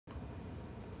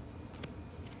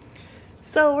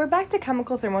So we're back to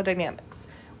chemical thermodynamics.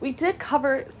 We did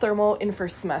cover thermo in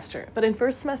first semester, but in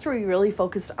first semester we really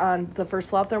focused on the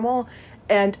first law of thermo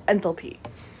and enthalpy.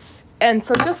 And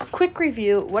so just quick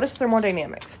review, what is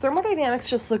thermodynamics? Thermodynamics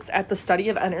just looks at the study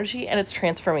of energy and its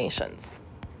transformations.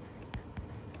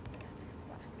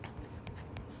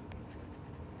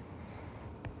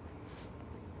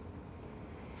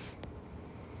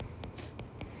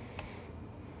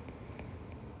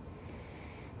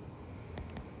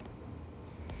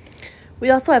 We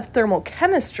also have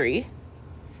thermochemistry.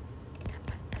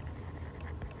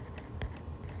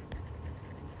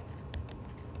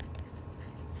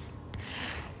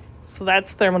 So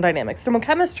that's thermodynamics.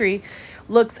 Thermochemistry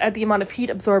looks at the amount of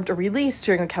heat absorbed or released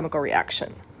during a chemical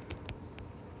reaction.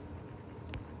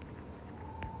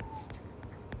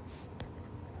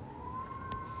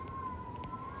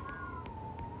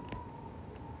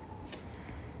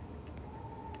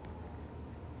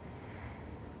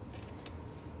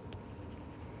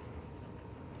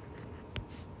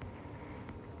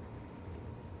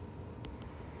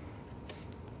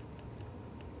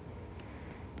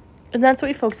 And that's what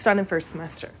we focused on in first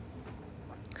semester.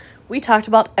 We talked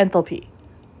about enthalpy.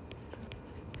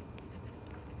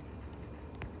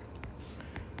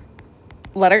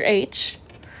 Letter H.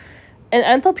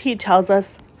 And enthalpy tells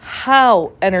us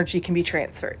how energy can be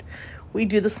transferred. We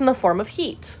do this in the form of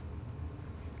heat.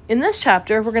 In this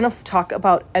chapter, we're going to talk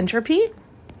about entropy.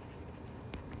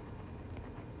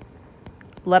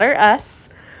 Letter S,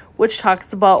 which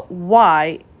talks about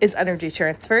why is energy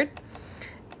transferred.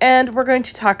 And we're going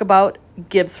to talk about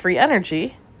Gibbs free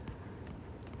energy.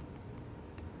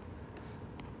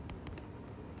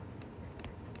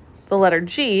 The letter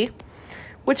G,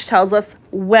 which tells us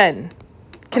when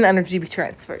can energy be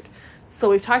transferred. So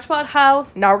we've talked about how,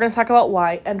 now we're going to talk about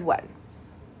why and when.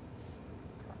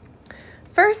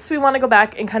 First, we want to go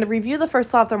back and kind of review the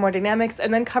first law of thermodynamics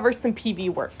and then cover some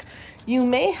PV work. You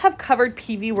may have covered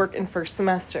PV work in first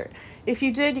semester. If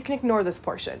you did, you can ignore this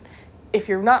portion. If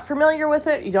you're not familiar with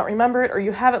it, you don't remember it, or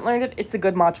you haven't learned it, it's a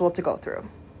good module to go through.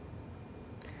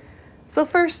 So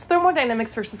first,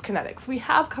 thermodynamics versus kinetics. We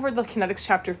have covered the kinetics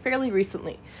chapter fairly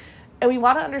recently, and we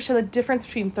want to understand the difference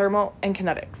between thermo and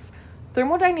kinetics.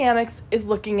 Thermodynamics is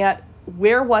looking at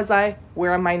where was I,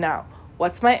 where am I now?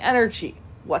 What's my energy?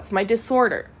 What's my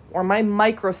disorder? Or my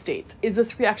microstates? Is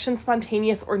this reaction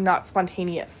spontaneous or not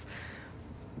spontaneous?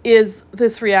 Is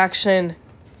this reaction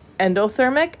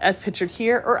endothermic, as pictured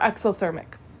here, or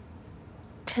exothermic?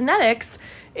 Kinetics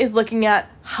is looking at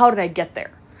how did I get there?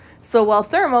 So while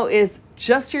thermo is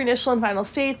just your initial and final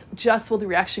states, just will the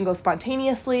reaction go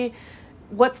spontaneously,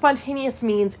 what spontaneous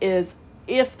means is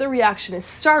if the reaction is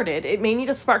started, it may need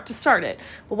a spark to start it,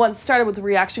 but once started, will the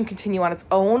reaction continue on its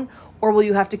own, or will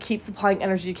you have to keep supplying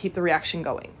energy to keep the reaction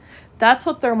going? That's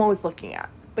what thermo is looking at.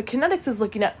 But kinetics is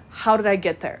looking at how did I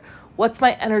get there? What's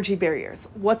my energy barriers?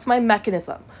 What's my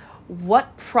mechanism?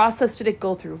 What process did it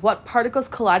go through? What particles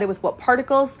collided with what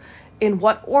particles? In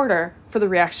what order for the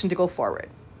reaction to go forward?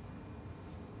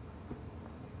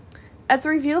 As a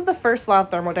review of the first law of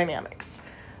thermodynamics,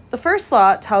 the first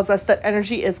law tells us that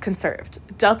energy is conserved.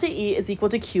 Delta E is equal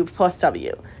to Q plus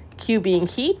W. Q being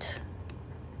heat,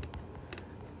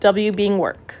 W being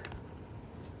work.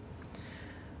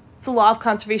 It's a law of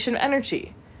conservation of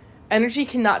energy. Energy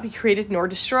cannot be created nor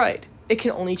destroyed. It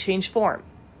can only change form.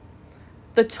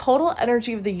 The total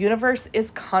energy of the universe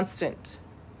is constant.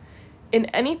 In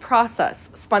any process,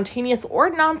 spontaneous or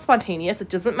non-spontaneous, it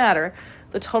doesn't matter,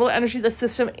 the total energy of the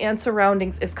system and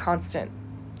surroundings is constant.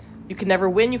 You can never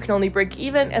win, you can only break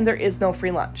even, and there is no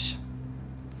free lunch.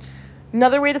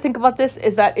 Another way to think about this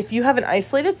is that if you have an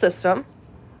isolated system,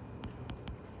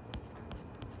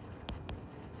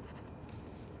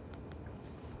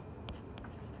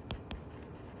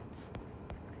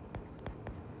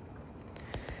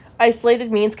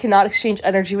 isolated means cannot exchange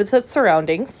energy with its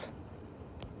surroundings.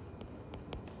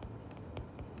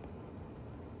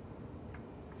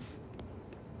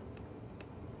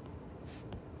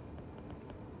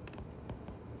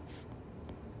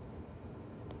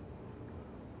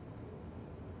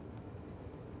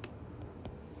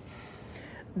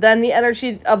 Then the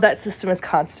energy of that system is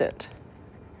constant.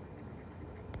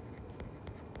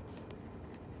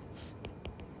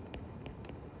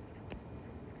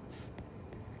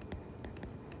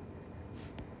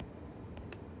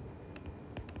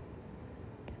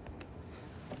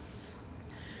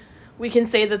 We can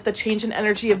say that the change in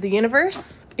energy of the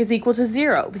universe is equal to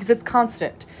 0 because it's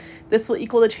constant. This will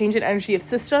equal the change in energy of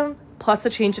system plus the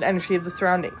change in energy of the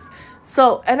surroundings.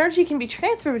 So energy can be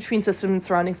transferred between system and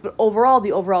surroundings, but overall,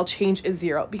 the overall change is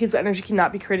 0 because energy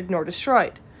cannot be created nor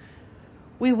destroyed.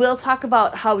 We will talk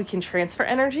about how we can transfer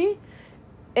energy,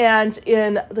 And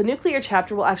in the nuclear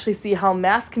chapter, we'll actually see how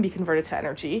mass can be converted to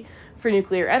energy for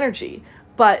nuclear energy.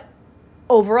 But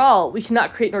overall, we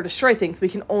cannot create nor destroy things. We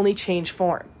can only change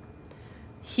form.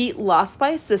 Heat lost by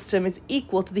a system is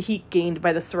equal to the heat gained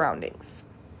by the surroundings.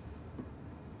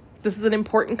 This is an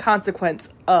important consequence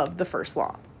of the first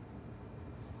law.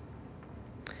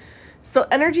 So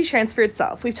energy transfer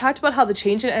itself. We've talked about how the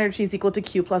change in energy is equal to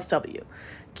Q plus W.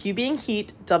 Q being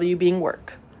heat, W being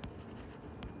work.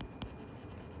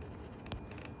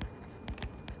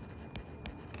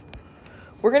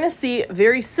 We're going to see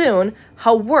very soon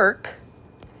how work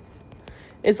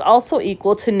is also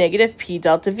equal to negative P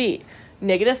delta V.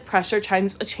 Negative pressure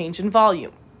times a change in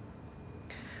volume.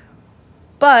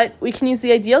 But we can use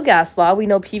the ideal gas law. We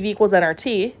know PV equals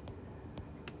nRT.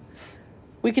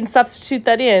 We can substitute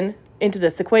that into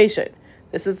this equation.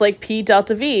 This is like P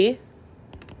delta V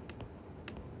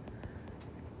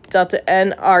delta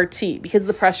nRT because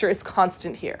the pressure is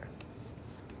constant here.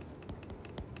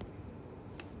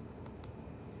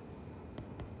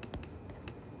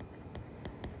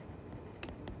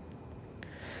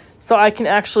 So I can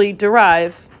actually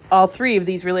derive all three of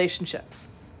these relationships.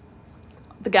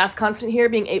 The gas constant here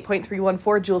being 8.314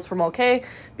 joules per mole K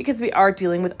because we are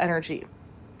dealing with energy.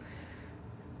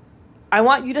 I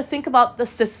want you to think about the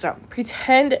system.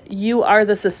 Pretend you are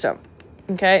the system.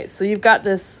 Okay, so you've got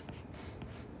this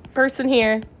person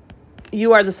here.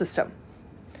 You are the system.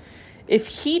 If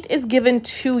heat is given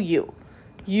to you,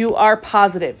 you are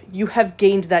positive. You have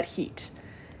gained that heat.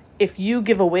 If you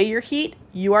give away your heat,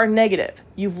 you are negative.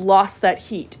 You've lost that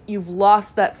heat. You've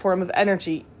lost that form of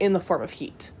energy in the form of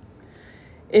heat.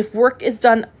 If work is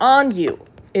done on you,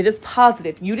 it is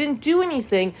positive. You didn't do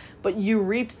anything, but you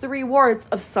reaped the rewards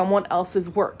of someone else's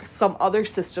work, some other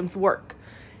system's work.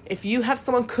 If you have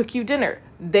someone cook you dinner,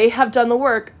 they have done the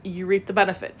work, you reap the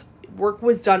benefits. Work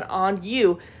was done on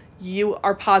you, you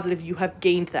are positive, you have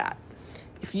gained that.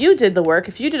 If you did the work,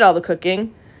 if you did all the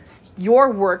cooking,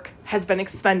 your work has been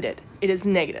expended. It is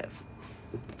negative.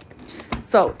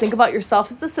 So think about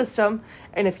yourself as a system,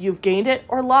 and if you've gained it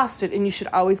or lost it, and you should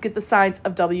always get the signs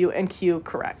of W and Q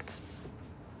correct.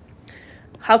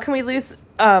 How can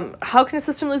a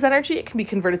system lose energy? It can be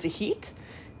converted to heat.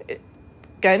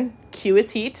 Again, Q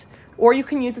is heat, or you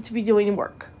can use it to be doing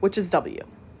work, which is W.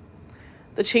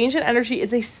 The change in energy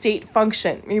is a state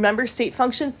function. Remember, state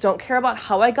functions don't care about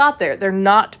how I got there. They're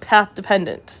not path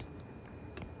dependent.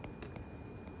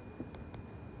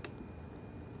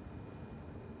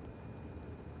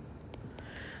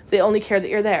 They only care that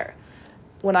you're there.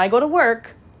 When I go to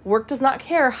work, work does not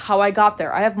care how I got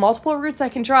there. I have multiple routes I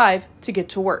can drive to get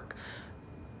to work.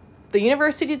 The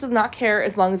university does not care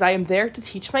as long as I am there to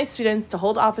teach my students, to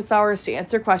hold office hours, to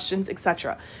answer questions,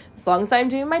 etc. As long as I am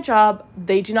doing my job,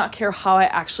 they do not care how I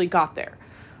actually got there.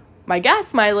 My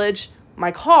gas mileage,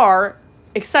 my car,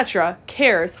 etc.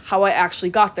 cares how I actually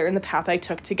got there and the path I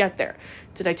took to get there.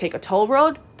 Did I take a toll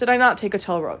road? Did I not take a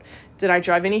toll road? Did I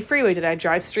drive any freeway? Did I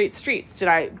drive straight streets? Did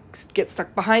I get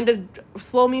stuck behind a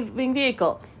slow-moving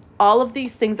vehicle? All of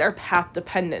these things are path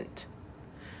dependent.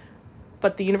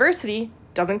 But the university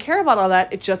doesn't care about all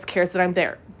that. It just cares that I'm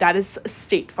there. That is a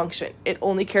state function. It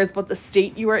only cares about the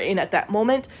state you are in at that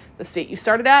moment, the state you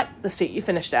started at, the state you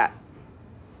finished at.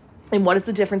 And what is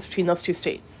the difference between those two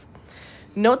states?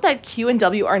 Note that Q and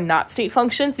W are not state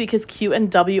functions because Q and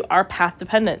W are path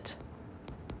dependent.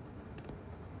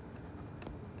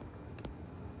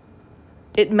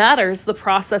 It matters the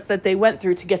process that they went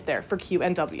through to get there for Q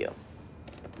and W.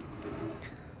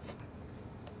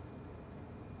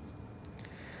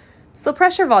 So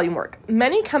pressure volume work.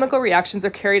 Many chemical reactions are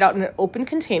carried out in an open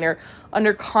container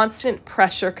under constant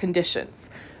pressure conditions.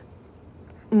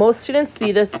 Most students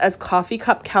see this as coffee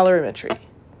cup calorimetry.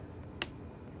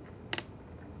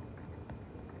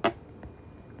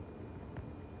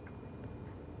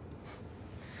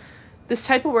 This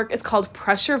type of work is called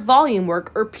pressure volume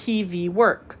work or PV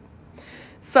work.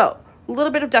 So, a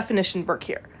little bit of definition work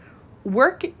here.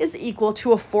 Work is equal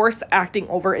to a force acting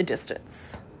over a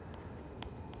distance.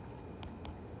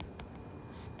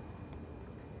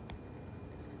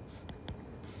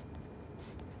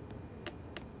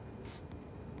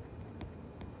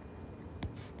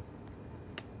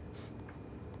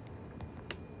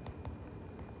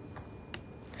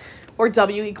 Or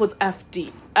W equals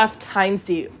FD, F times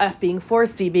D, F being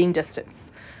force, D being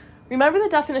distance. Remember the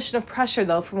definition of pressure,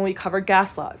 though, from when we covered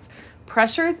gas laws.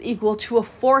 Pressure is equal to a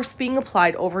force being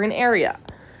applied over an area.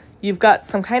 You've got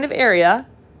some kind of area,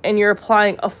 and you're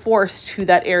applying a force to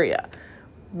that area.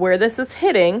 Where this is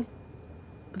hitting,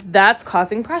 that's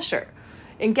causing pressure.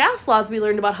 In gas laws, we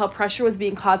learned about how pressure was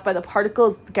being caused by the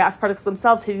gas particles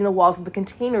themselves hitting the walls of the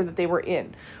container that they were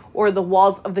in, or the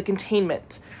walls of the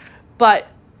containment. But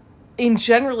in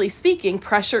generally speaking,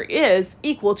 pressure is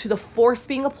equal to the force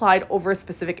being applied over a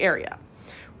specific area.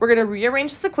 We're going to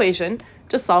rearrange this equation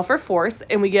to solve for force,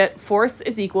 and we get force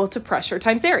is equal to pressure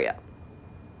times area.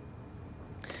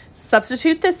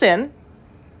 Substitute this in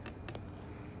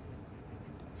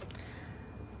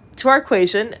to our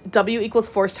equation, W equals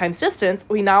force times distance.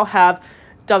 We now have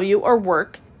W, or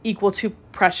work, equal to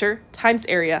pressure times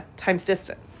area times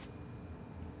distance.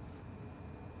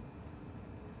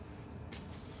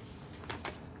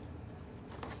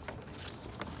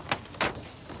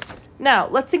 Now,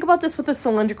 let's think about this with a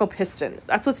cylindrical piston.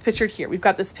 That's what's pictured here. We've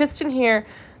got this piston here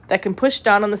that can push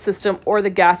down on the system, or the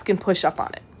gas can push up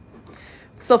on it.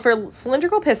 So for a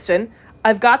cylindrical piston,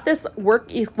 I've got this work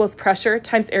equals pressure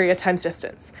times area times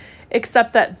distance,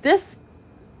 except that this,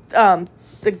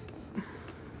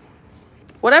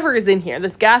 whatever is in here,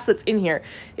 this gas that's in here,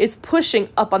 is pushing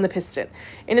up on the piston,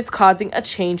 and it's causing a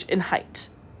change in height.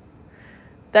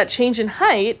 That change in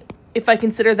height, if I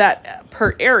consider that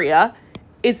per area,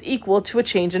 is equal to a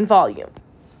change in volume.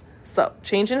 So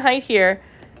change in height here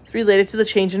is related to the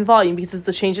change in volume, because it's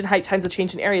the change in height times the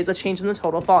change in area is a change in the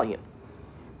total volume.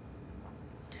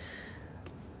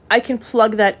 I can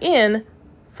plug that in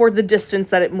for the distance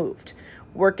that it moved.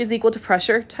 Work is equal to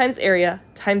pressure times area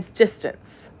times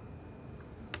distance.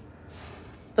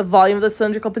 The volume of the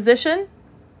cylindrical position,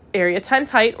 area times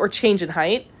height, or change in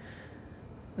height,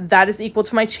 that is equal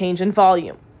to my change in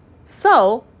volume.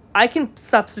 So I can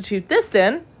substitute this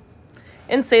in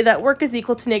and say that work is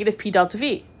equal to negative P delta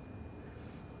V.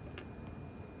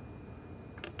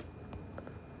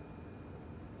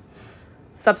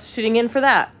 Substituting in for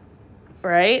that,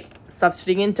 right?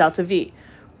 Substituting in delta V.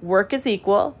 Work is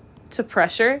equal to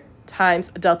pressure times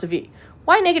delta V.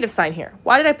 Why negative sign here?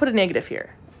 Why did I put a negative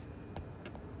here?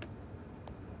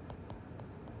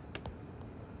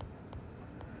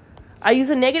 I use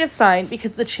a negative sign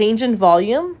because the change in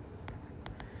volume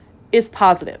is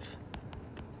positive,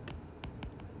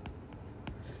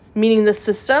 meaning the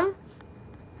system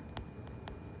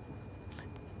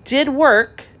did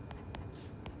work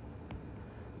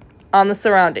on the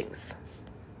surroundings.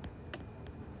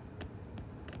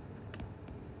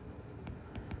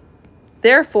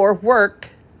 Therefore, work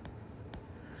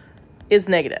is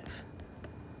negative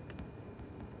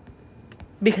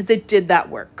because it did that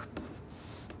work.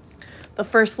 The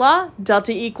first law,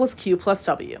 delta E equals Q plus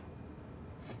W.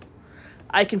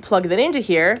 I can plug that into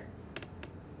here.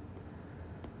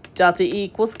 Delta E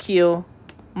equals Q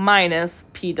minus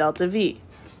P delta V.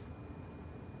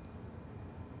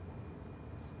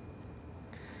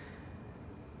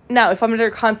 Now, if I'm under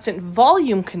constant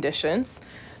volume conditions,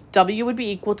 W would be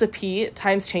equal to P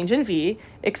times change in V,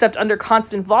 except under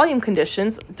constant volume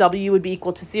conditions, W would be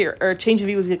equal to 0, or change in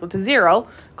V would be equal to 0,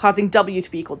 causing W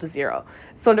to be equal to 0.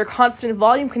 So under constant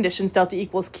volume conditions, delta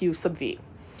equals Q sub V.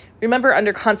 Remember,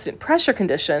 under constant pressure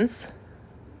conditions,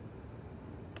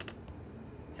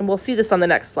 and we'll see this on the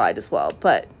next slide as well,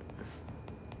 but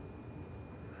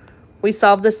we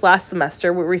solved this last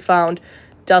semester where we found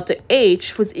delta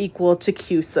H was equal to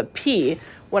Q sub P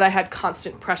when I had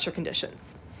constant pressure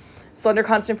conditions. So under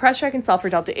constant pressure, I can solve for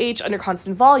delta H. Under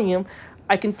constant volume,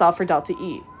 I can solve for delta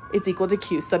E. It's equal to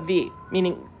Q sub V,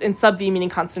 meaning, and sub V meaning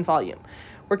constant volume,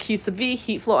 where Q sub V,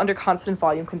 heat flow under constant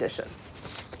volume conditions.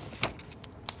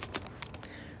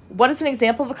 What is an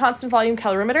example of a constant volume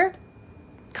calorimeter?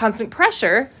 Constant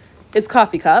pressure is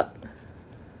coffee cup.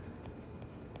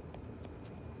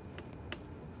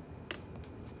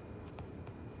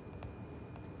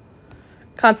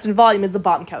 Constant volume is the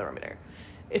bottom calorimeter.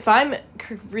 If I'm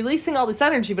releasing all this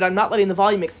energy, but I'm not letting the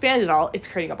volume expand at all, it's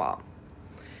creating a bomb.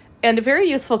 And a very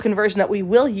useful conversion that we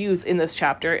will use in this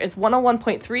chapter is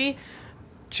 101.3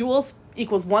 joules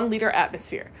equals 1 liter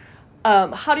atmosphere.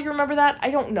 How do you remember that? I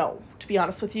don't know, to be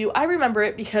honest with you. I remember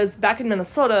it because back in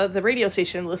Minnesota, the radio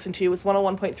station I listened to was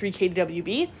 101.3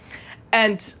 KDWB.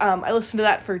 And I listened to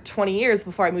that for 20 years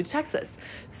before I moved to Texas.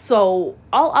 So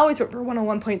I'll always remember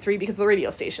 101.3 because of the radio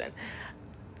station.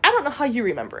 I don't know how you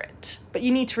remember it, but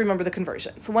you need to remember the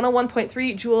conversion. So 101.3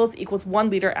 joules equals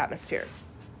 1 liter atmosphere.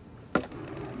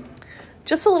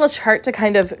 Just a little chart to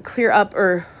kind of clear up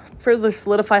or further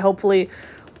solidify, hopefully,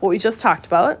 what we just talked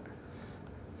about.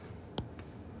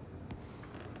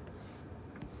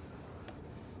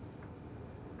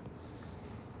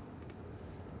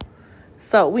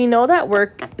 So we know that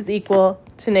work is equal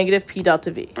to negative P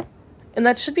delta V. And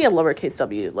that should be a lowercase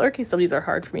w. Lowercase w's are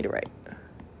hard for me to write.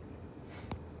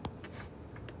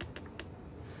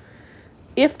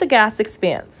 If the gas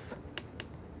expands,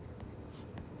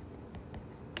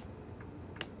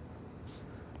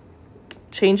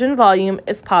 change in volume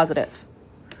is positive.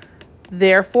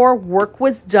 Therefore, work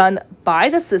was done by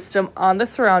the system on the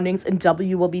surroundings, and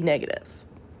W will be negative.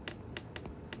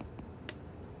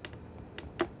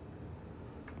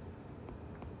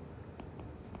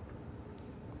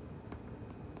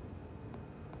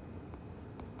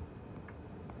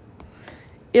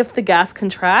 If the gas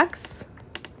contracts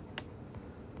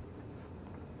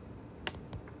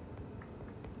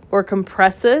or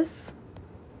compresses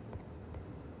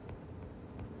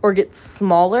or gets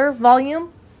smaller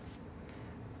volume,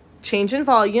 change in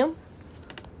volume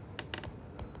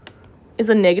is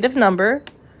a negative number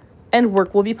and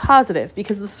work will be positive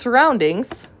because the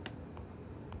surroundings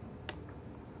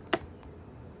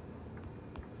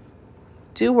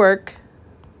do work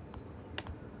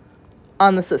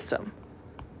on the system.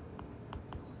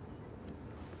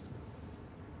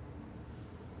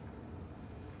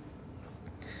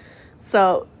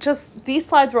 So just these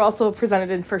slides were also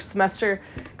presented in first semester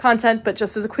content, but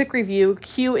just as a quick review,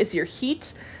 Q is your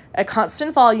heat at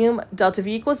constant volume, delta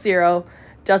V equals 0,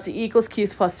 delta E equals Q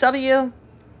plus W.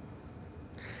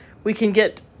 We can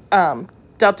get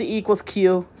delta E equals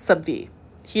Q sub V,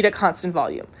 heat at constant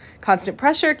volume. Constant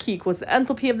pressure, Q equals the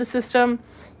enthalpy of the system.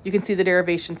 You can see the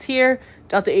derivations here.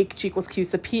 Delta H equals Q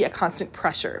sub P at constant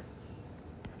pressure.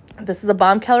 This is a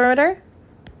bomb calorimeter.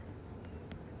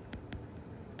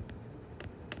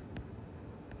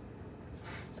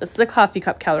 This is a coffee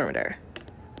cup calorimeter.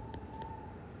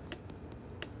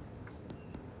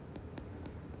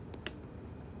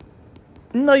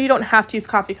 No, you don't have to use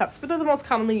coffee cups, but they're the most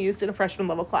commonly used in a freshman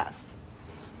level class.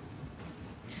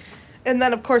 And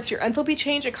then, of course, your enthalpy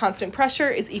change at constant pressure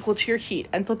is equal to your heat.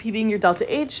 Enthalpy being your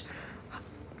delta H,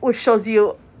 which shows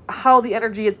you how the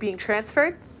energy is being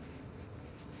transferred.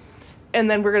 And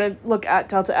then we're going to look at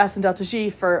delta S and delta G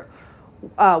for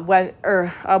when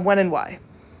and why.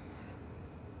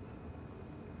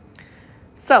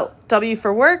 So W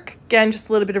for work, again, just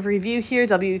a little bit of review here.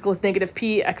 W equals negative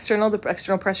P external, the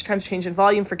external pressure times change in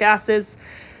volume for gases.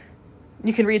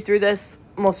 You can read through this.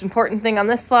 Most important thing on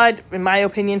this slide, in my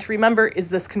opinion, to remember is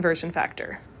this conversion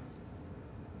factor.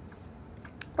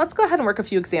 Let's go ahead and work a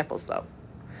few examples though.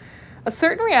 A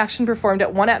certain reaction performed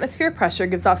at 1 atmosphere pressure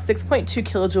gives off 6.2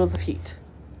 kilojoules of heat.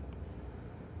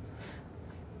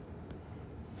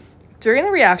 During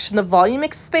the reaction, the volume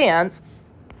expands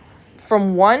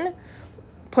from 1.00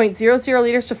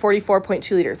 liters to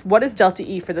 44.2 liters. What is delta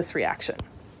E for this reaction?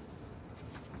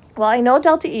 Well, I know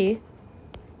delta E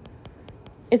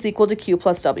is equal to Q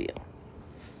plus W.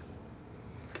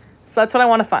 So that's what I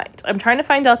want to find. I'm trying to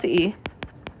find delta E.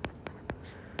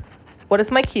 What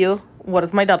is my Q? What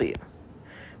is my W?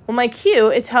 Well, my Q,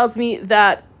 it tells me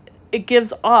that it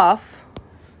gives off,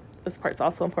 this part's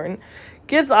also important,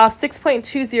 gives off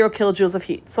 6.20 kilojoules of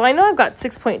heat. So I know I've got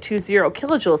 6.20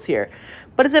 kilojoules here,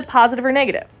 but is it positive or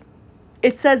negative?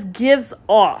 It says gives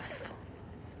off.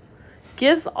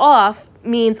 Gives off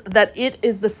means that it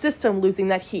is the system losing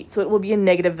that heat, so it will be a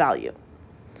negative value.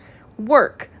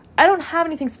 Work. I don't have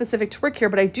anything specific to work here,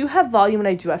 but I do have volume and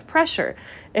I do have pressure.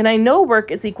 And I know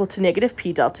work is equal to negative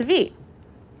P delta V.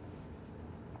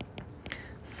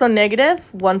 So negative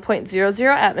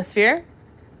 1.00 atmosphere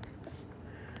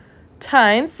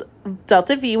times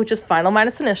delta V, which is final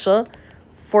minus initial,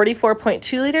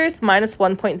 44.2 liters minus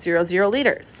 1.00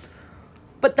 liters.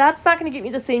 But that's not going to get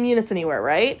me the same units anywhere,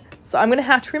 right? So I'm going to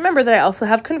have to remember that I also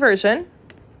have conversion.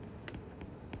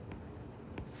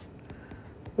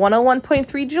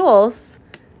 101.3 joules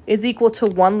is equal to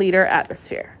 1 liter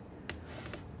atmosphere.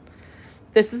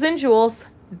 This is in joules.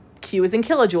 Q is in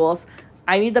kilojoules.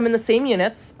 I need them in the same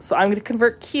units, so I'm going to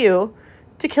convert Q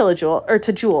to kilojoule or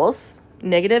to joules.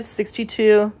 Negative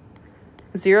 62.00,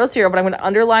 but I'm going to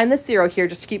underline this 0 here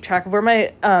just to keep track of where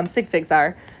my sig figs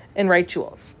are and write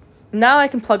joules. Now I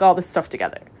can plug all this stuff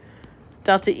together.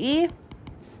 Delta E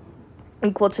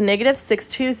equal to negative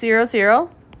 6200,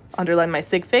 underline my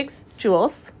sig figs,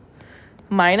 joules,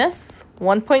 minus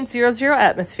 1.00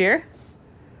 atmosphere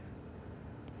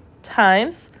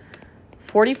times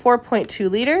 44.2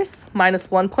 liters minus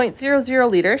 1.00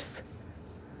 liters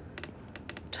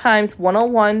times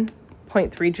 101.3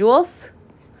 joules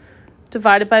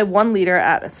divided by 1 liter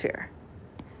atmosphere.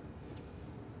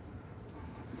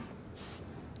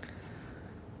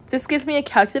 This gives me a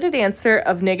calculated answer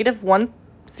of negative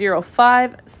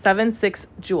 10576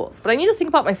 joules. But I need to think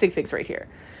about my sig figs right here.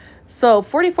 So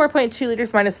 44.2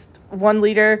 liters minus 1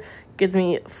 liter gives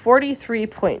me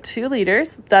 43.2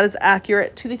 liters. That is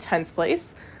accurate to the tens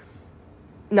place.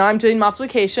 Now I'm doing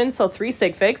multiplication, so 3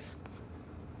 sig figs.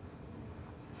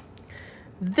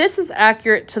 This is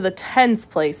accurate to the tens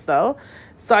place though,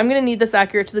 so I'm going to need this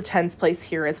accurate to the tens place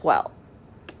here as well.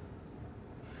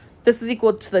 this is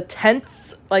equal to the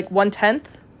tenths, like 1/10.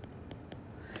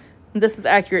 This is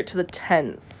accurate to the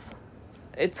tens.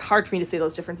 It's hard for me to say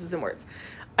those differences in words.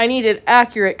 I need it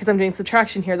accurate because I'm doing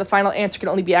subtraction here. The final answer can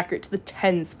only be accurate to the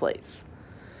tens place.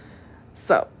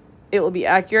 So it will be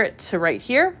accurate to right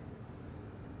here.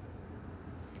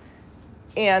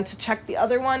 And to check the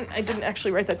other one, I didn't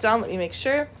actually write that down. Let me make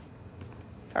sure.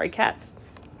 Sorry, cat.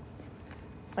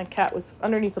 My cat was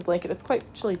underneath the blanket. It's quite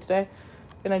chilly today.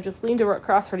 And I just leaned over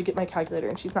across her to get my calculator,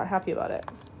 and she's not happy about it.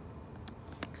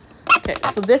 Okay,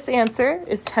 so this answer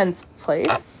is tens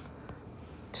place.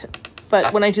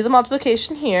 But when I do the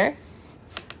multiplication here,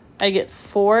 I get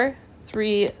 4,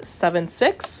 3, 7,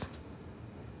 6.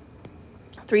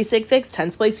 3 sig figs,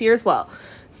 tens place here as well.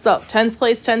 So tens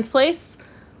place.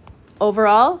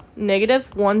 Overall,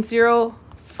 negative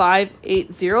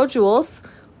 10580 joules.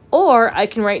 Or I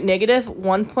can write negative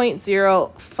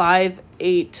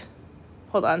 1.058.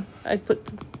 Hold on, I put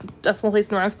the decimal place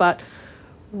in the wrong spot.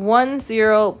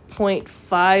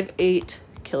 10.58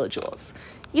 kilojoules.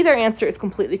 Either answer is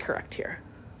completely correct here.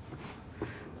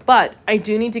 But I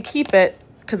do need to keep it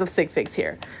because of sig figs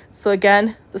here. So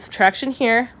again, the subtraction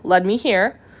here led me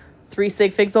here. 3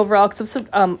 sig figs overall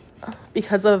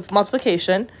because of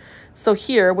multiplication. So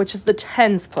here, which is the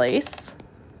tens place,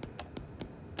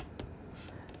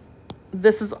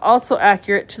 this is also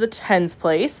accurate to the tens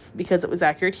place because it was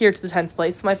accurate here to the tens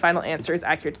place. So my final answer is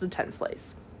accurate to the tens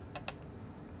place.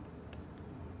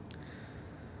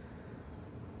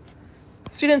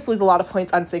 Students lose a lot of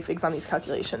points on sig figs on these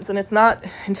calculations, and it's not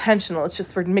intentional. It's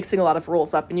just we're mixing a lot of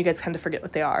rules up, and you guys kind of forget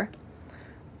what they are.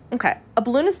 Okay, a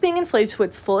balloon is being inflated to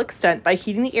its full extent by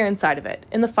heating the air inside of it.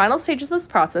 In the final stages of this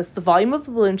process, the volume of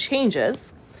the balloon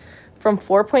changes from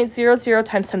 4.00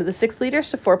 times 10 to the 6 liters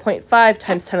to 4.5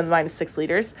 times 10 to the minus 6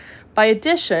 liters by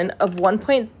addition of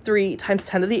 1.3 times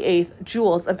 10 to the 8th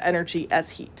joules of energy as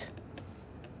heat.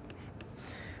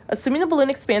 Assuming the balloon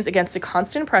expands against a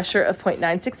constant pressure of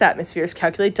 0.96 atmospheres,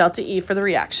 calculate delta E for the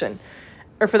reaction,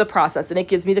 or for the process, and it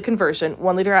gives me the conversion.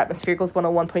 1 liter atmosphere equals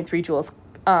 101.3 joules.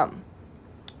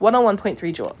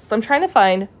 101.3 joules. So I'm trying to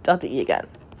find delta E again.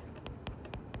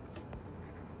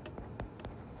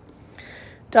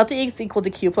 Delta E is equal to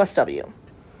Q plus W.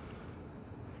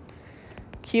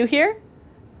 Q here,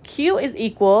 Q is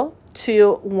equal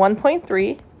to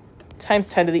 1.3 times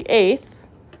 10 to the 8th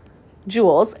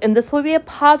joules, and this will be a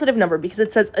positive number because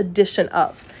it says addition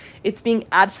of. It's being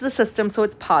added to the system, so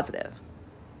it's positive.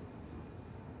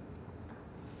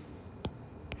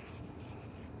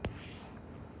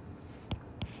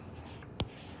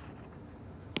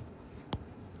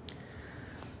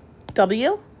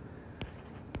 W,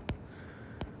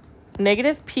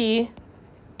 negative P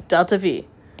delta V.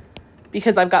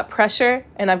 Because I've got pressure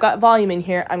and I've got volume in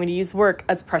here, I'm going to use work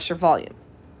as pressure volume.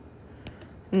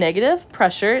 Negative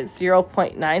pressure,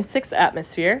 0.96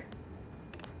 atmosphere,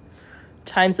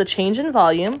 times the change in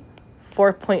volume,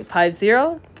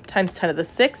 4.50 times 10 to the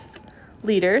 6th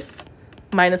liters,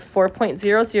 minus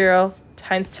 4.00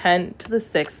 times 10 to the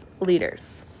 6th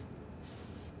liters.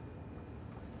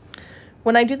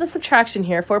 When I do the subtraction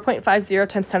here, 4.50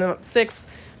 times 10 to the 6th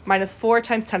minus 4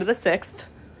 times 10 to the 6th,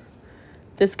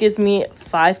 this gives me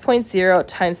 5.0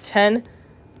 times 10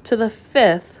 to the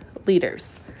 5th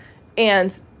liters.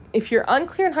 And if you're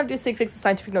unclear on how to do sig figs with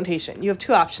scientific notation, you have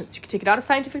two options. You can take it out of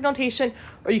scientific notation,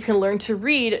 or you can learn to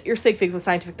read your sig figs with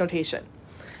scientific notation.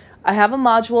 I have a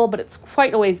module, but it's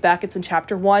quite a ways back. It's in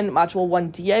chapter 1, module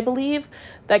 1D, I believe,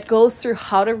 that goes through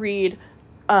how to read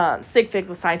sig figs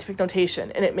with scientific notation,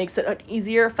 and it makes it an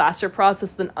easier, faster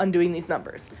process than undoing these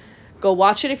numbers. Go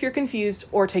watch it if you're confused,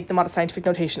 or take them out of scientific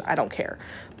notation. I don't care.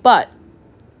 But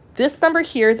this number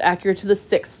here is accurate to the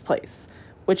 6th place,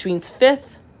 which means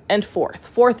 5th and 4th.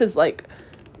 4th is like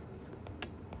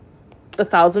the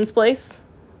thousands place.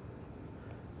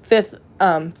 5th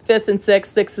and 6th.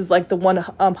 6 is like the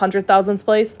 100,000th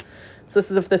place. So this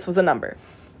is if this was a number.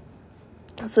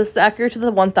 So this is accurate to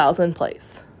the 1,000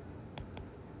 place.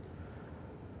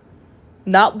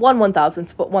 Not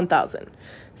 1/1000th, but 1,000.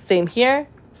 Same here.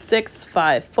 6,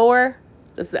 5, 4.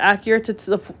 This is accurate to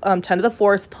the 10 to the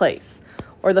 4th place,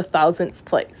 or the thousandths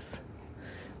place.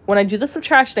 When I do the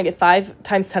subtraction, I get 5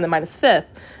 times 10 to the minus 5th,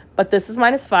 but this is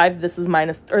minus 5, this is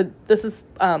minus, or this is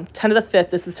 10 to the 5th,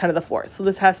 this is 10 to the 4th. So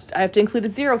I have to include a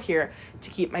 0 here to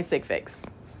keep my sig figs.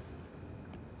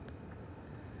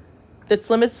 This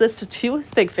limits this to 2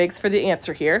 sig figs for the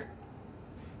answer here.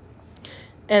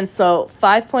 And so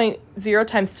 5.0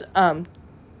 times 10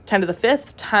 to the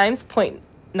 5th times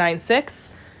 0.96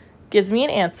 gives me an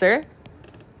answer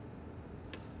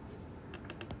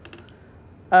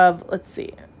of, let's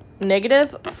see,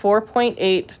 negative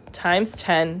 4.8 times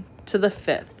 10 to the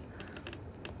 5th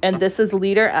and this is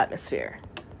liter atmosphere.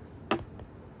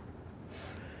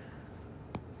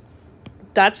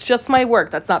 That's just my work.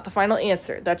 That's not the final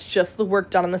answer. That's just the work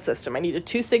done on the system. I needed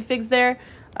 2 sig figs there.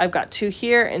 I've got 2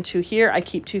 here and 2 here. I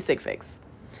keep 2 sig figs.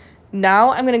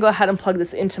 Now I'm going to go ahead and plug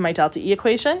this into my delta E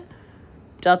equation.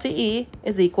 Delta E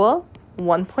is equal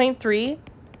 1.3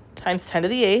 times 10 to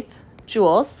the 8th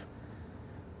joules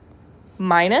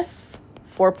minus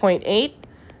 4.8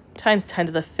 times 10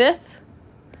 to the 5th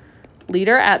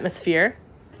liter atmosphere.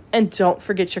 And don't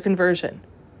forget your conversion.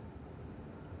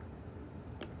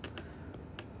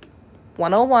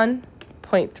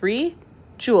 101.3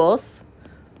 joules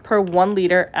per 1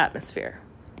 liter atmosphere.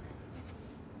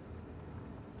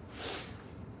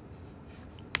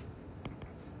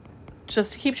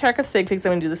 Just to keep track of sig figs, I'm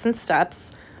going to do this in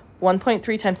steps.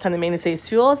 1.3 times 10 to the minus 8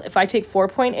 joules. If I take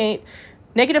 4.8,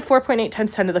 negative 4.8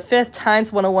 times 10 to the 5th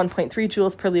times 101.3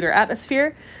 joules per liter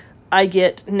atmosphere, I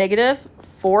get negative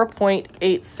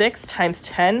 4.86 times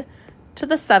 10 to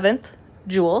the 7th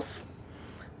joules.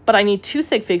 But I need 2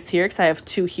 sig figs here because I have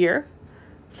 2 here.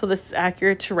 So this is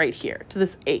accurate to right here, to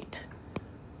this 8.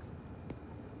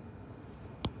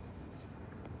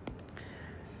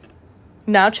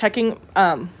 Now checking,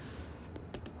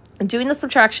 doing the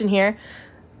subtraction here.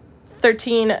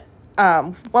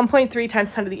 1.3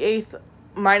 times 10 to the 8th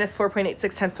minus 4.86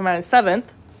 times 10 to the minus 7th.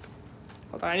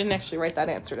 Hold on, I didn't actually write that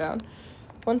answer down.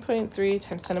 1.3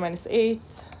 times 10 to the minus 8th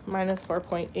minus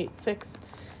 4.86.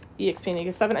 exp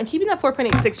negative 7. I'm keeping that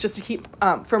 4.86 just to keep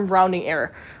from rounding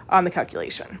error on the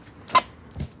calculation.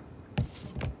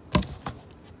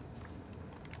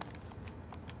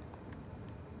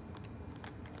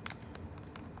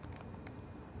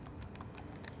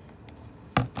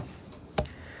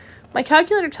 My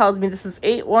calculator tells me this is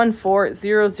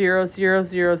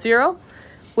 814,000,000,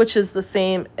 which is the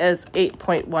same as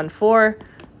 8.14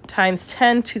 times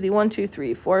 10 to the 1, 2,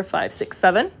 3, 4, 5, 6,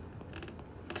 7.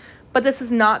 But this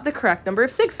is not the correct number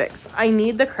of sig figs. I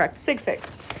need the correct sig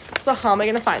figs. So how am I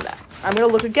going to find that? I'm going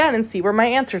to look again and see where my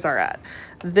answers are at.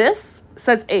 This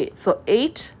says 8. So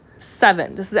 8,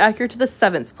 7. This is accurate to the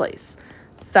 7th place.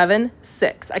 7,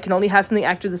 6. I can only have something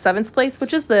accurate to the 7th place,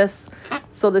 which is this.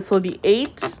 So this will be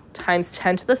 8 times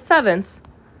 10 to the 7th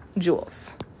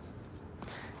joules.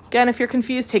 Again, if you're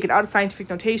confused, take it out of scientific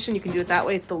notation. You can do it that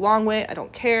way. It's the long way. I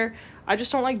don't care. I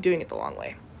just don't like doing it the long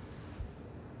way.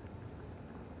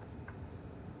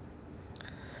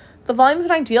 The volume of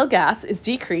an ideal gas is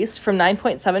decreased from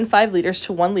 9.75 liters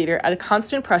to 1 liter at a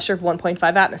constant pressure of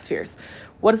 1.5 atmospheres.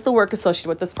 What is the work associated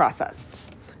with this process?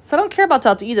 So I don't care about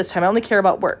delta E this time. I only care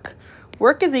about work.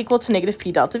 Work is equal to negative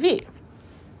P delta V.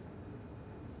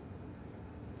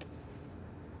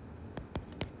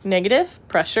 Negative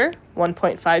pressure,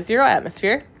 1.50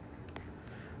 atmosphere.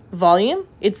 Volume,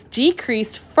 it's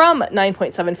decreased from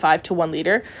 9.75 to 1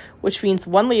 liter, which means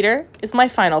 1 liter is my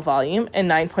final volume and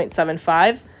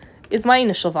 9.75 is my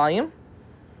initial volume.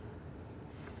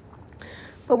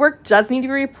 But work does need to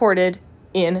be reported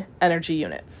in energy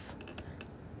units.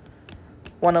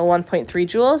 101.3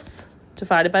 joules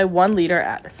divided by 1 liter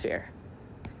atmosphere.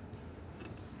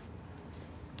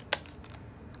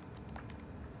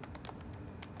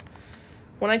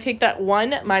 When I take that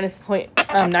 1 minus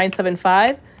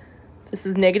 0.975, this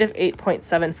is negative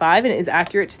 8.75, and it is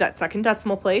accurate to that second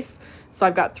decimal place. So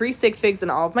I've got 3 sig figs in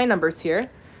all of my numbers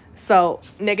here. So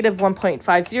negative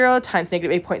 1.50 times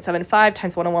negative 8.75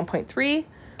 times 101.3.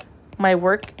 My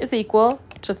work is equal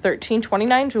to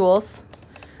 1329 joules.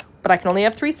 But I can only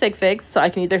have 3 sig figs, so I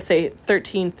can either say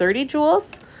 1330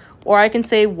 joules, or I can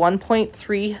say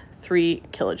 1.33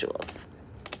 kilojoules.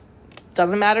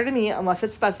 Doesn't matter to me unless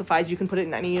it specifies. You can put it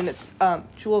in any units,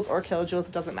 joules or kilojoules,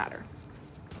 it doesn't matter.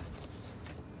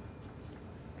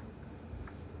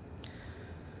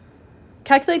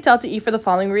 Calculate delta E for the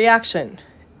following reaction,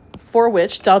 for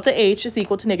which delta H is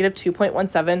equal to negative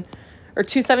 2.17 or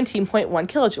 217.1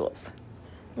 kilojoules.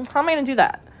 How am I going to do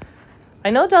that? I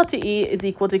know delta E is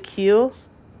equal to Q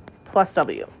plus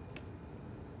W.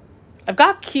 I've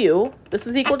got Q. This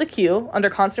is equal to Q. Under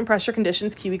constant pressure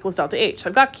conditions, Q equals delta H. So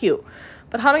I've got Q.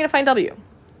 But how am I going to find W?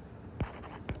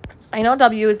 I know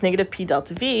W is negative P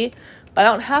delta V, but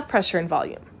I don't have pressure and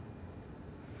volume.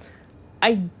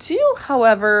 I do,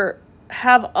 however,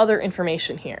 have other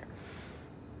information here.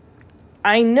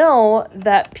 I know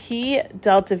that P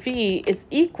delta V is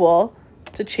equal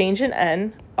to change in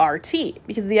N RT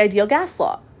because of the ideal gas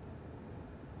law.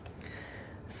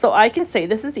 So I can say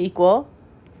this is equal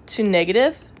to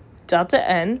negative delta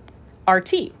N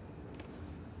RT.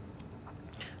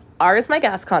 R is my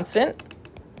gas constant,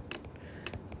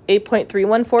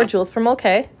 8.314 joules per mole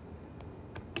K.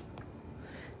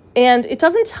 And it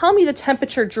doesn't tell me the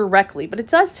temperature directly, but it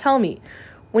does tell me.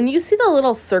 When you see the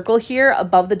little circle here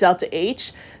above the delta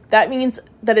H, that means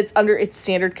that it's under its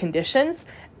standard conditions,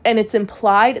 and it's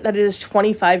implied that it is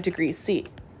 25 degrees C,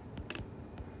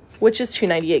 which is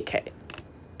 298 K.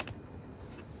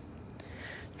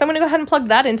 So I'm going to go ahead and plug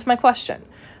that into my question.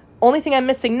 Only thing I'm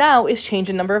missing now is change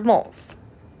in number of moles.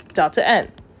 Delta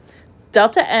N.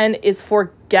 Delta N is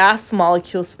for gas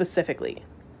molecules specifically,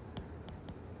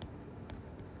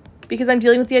 because I'm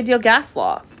dealing with the ideal gas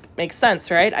law. Makes sense,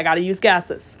 right? I got to use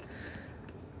gases.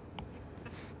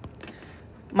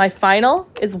 My final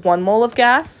is 1 mole of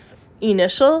gas.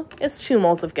 Initial is 2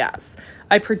 moles of gas.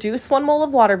 I produce 1 mole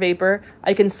of water vapor.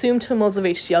 I consume 2 moles of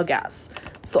HCl gas.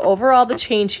 So overall, the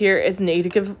change here is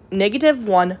negative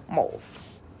 1 moles.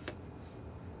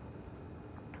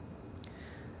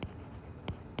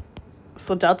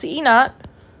 So delta E naught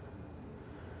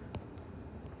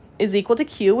is equal to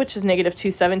Q, which is negative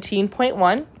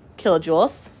 217.1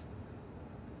 kilojoules,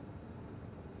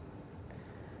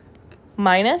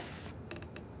 minus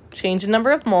change in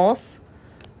number of moles,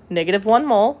 negative 1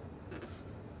 mole,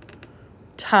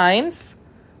 times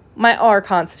my R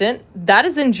constant. That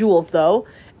is in joules, though,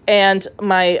 and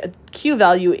my Q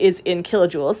value is in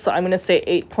kilojoules. So I'm going to say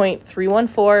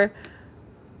 8.314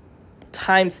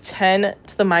 times 10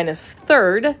 to the minus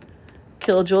third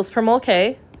kilojoules per mole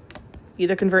K.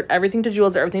 Either convert everything to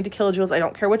joules or everything to kilojoules. I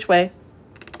don't care which way.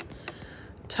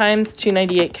 Times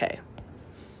 298 K.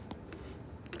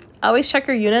 Always check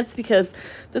your units, because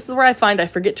this is where I find I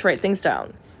forget to write things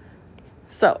down.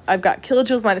 So I've got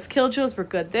kilojoules minus kilojoules. We're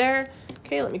good there.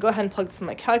 Okay, let me go ahead and plug this in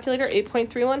my calculator.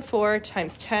 8.314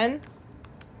 times 10,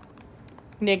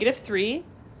 negative 3,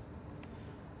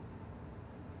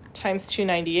 times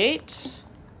 298,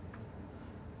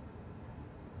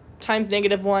 times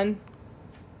negative 1.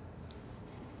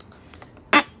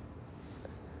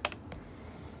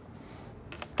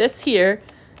 This here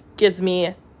gives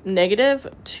me negative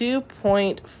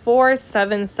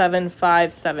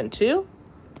 2.477572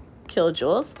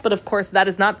 kilojoules. But of course, that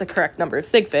is not the correct number of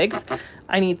sig figs.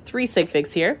 I need 3 sig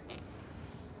figs here.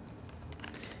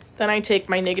 Then I take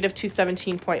my negative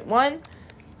 217.1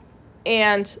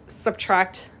 and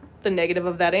subtract the negative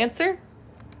of that answer,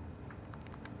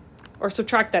 or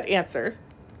subtract that answer,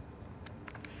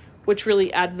 which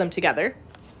really adds them together.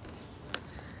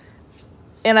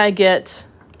 And I get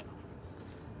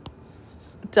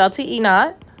delta E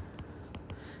naught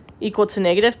equal to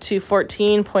negative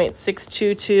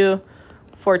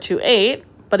 214.622428.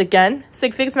 But again,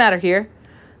 sig figs matter here.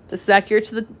 This is accurate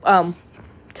to the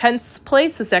tenths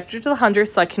place. This is accurate to the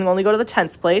hundredths, so I can only go to the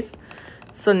tenths place.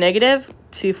 So negative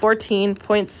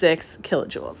 214.6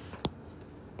 kilojoules.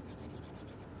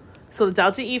 So the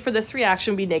delta E for this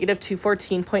reaction would be negative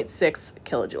 214.6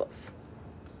 kilojoules.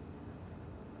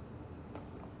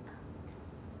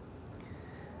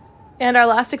 And our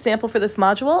last example for this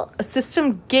module, a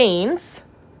system gains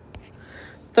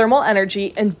thermal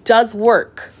energy and does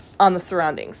work on the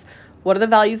surroundings. What are the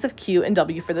values of Q and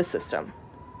W for this system?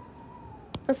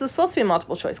 This is supposed to be a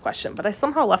multiple choice question, but I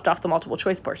somehow left off the multiple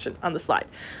choice portion on the slide.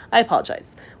 I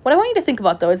apologize. What I want you to think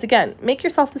about, though, is, again, make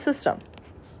yourself the system.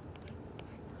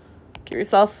 Give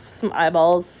yourself some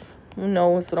eyeballs, a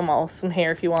nose, some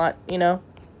hair if you want, you know.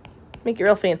 Make it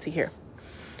real fancy here.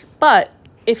 But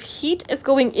if heat is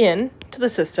going in to the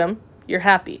system, you're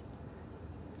happy.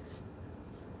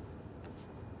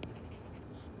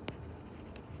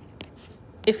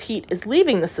 If heat is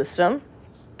leaving the system,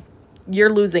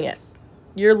 you're losing it.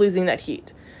 You're losing that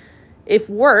heat. If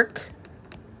work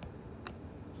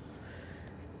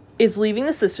is leaving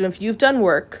the system, if you've done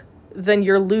work, then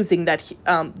you're losing that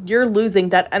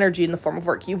energy in the form of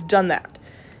work. You've done that.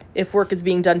 If work is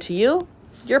being done to you,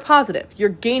 you're positive. You're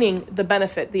gaining the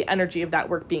benefit, the energy of that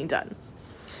work being done.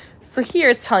 So here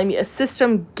it's telling me a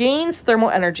system gains thermal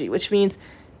energy, which means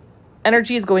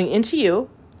energy is going into you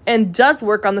and does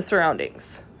work on the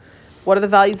surroundings. What are the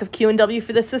values of Q and W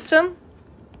for this system?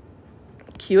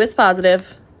 Q is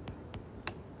positive.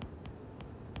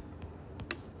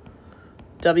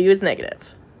 W is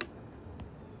negative.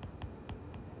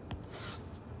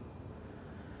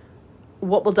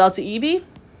 What will delta E be?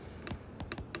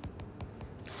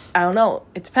 I don't know.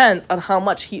 It depends on how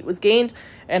much heat was gained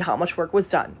and how much work was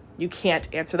done. You can't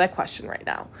answer that question right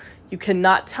now. You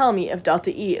cannot tell me if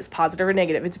delta E is positive or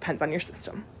negative. It depends on your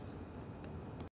system.